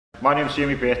My name's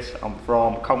Jamie Bates, I'm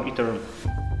from County Durham.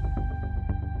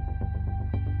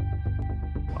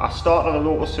 I started on the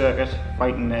local circuit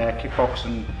fighting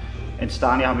kickboxing in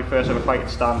Stanley. I had my first ever fight in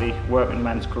Stanley, working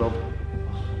men's club.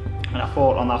 And I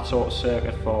fought on that sort of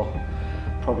circuit for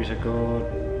probably a good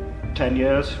 10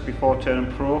 years before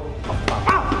turning pro.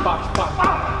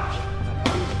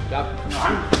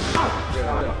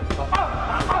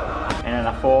 And then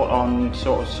I fought on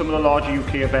sort of some of the larger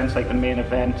UK events like the main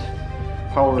event,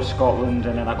 Power of Scotland,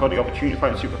 and then I got the opportunity to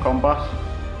fight in Super Combat.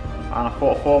 And I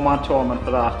fought a 4-man tournament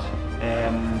for that.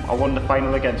 I won the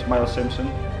final against Miles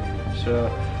Simpson, so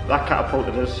that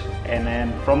catapulted us. And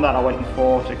then from that I went and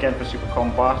fought again for Super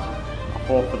Combat. I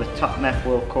fought for the TAPNET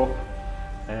World Cup,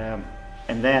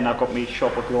 and then I got me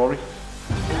shot with Glory.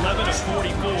 11 of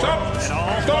 44, and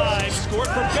all 5 scored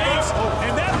for Bates,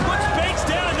 and that puts Bates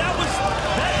down, and that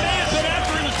may have been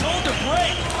after he was told to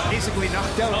break. Basically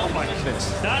knocked out. Oh my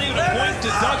goodness. Not even a point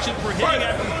deduction for hitting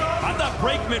after. I thought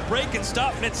break, mid-break, and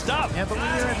stop, mid-stop. Yeah, but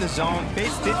when you're in the zone,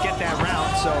 Bates did get that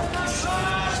round, so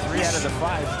 3 out of the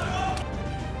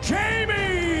 5.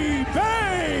 Jamie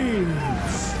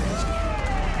Bates!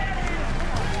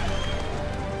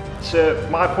 So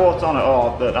my thoughts on it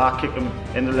are that I kicked him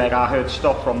in the leg. I heard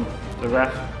stop from the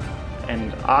ref,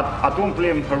 and I don't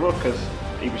blame Harut because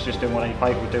he was just doing what any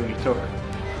fighter would do. He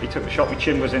took the shot, my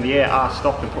chin was in the air, I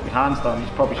stopped and put my hands down.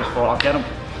 He's probably just thought I'll get him.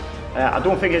 I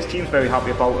don't think his team's very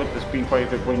happy about it. There's been quite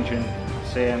a bit of whinging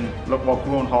saying look what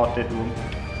Groenhart did to him,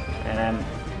 and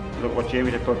look what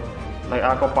Jamie did. But like,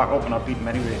 I got back up and I beat him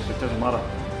anyway, so it doesn't matter.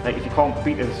 Like, if you can't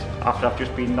beat us after I've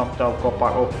just been knocked out, got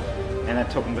back up, and then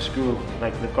took him to school,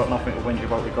 like, they've got nothing to whinge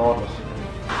about regardless.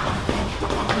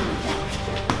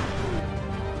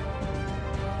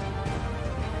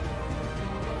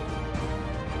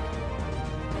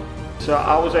 So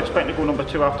I was expecting to go number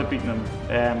 2 after beating him.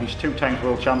 He's 2 times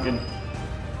world champion,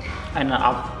 and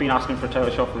I've been asking for a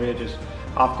title shot for ages.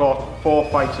 I've got 4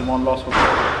 fights and 1 loss with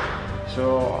him,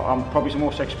 so I'm probably the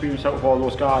most experienced out of all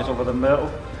those guys other than Murthel.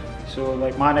 So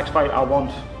like, my next fight, I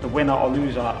want the winner or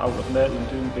loser out of Murthel and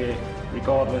Doumbé.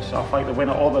 Regardless, I'll fight the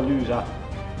winner or the loser,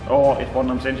 or if one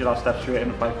of them's injured, I'll step straight in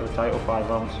and fight for the title 5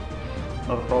 rounds.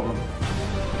 Not a problem.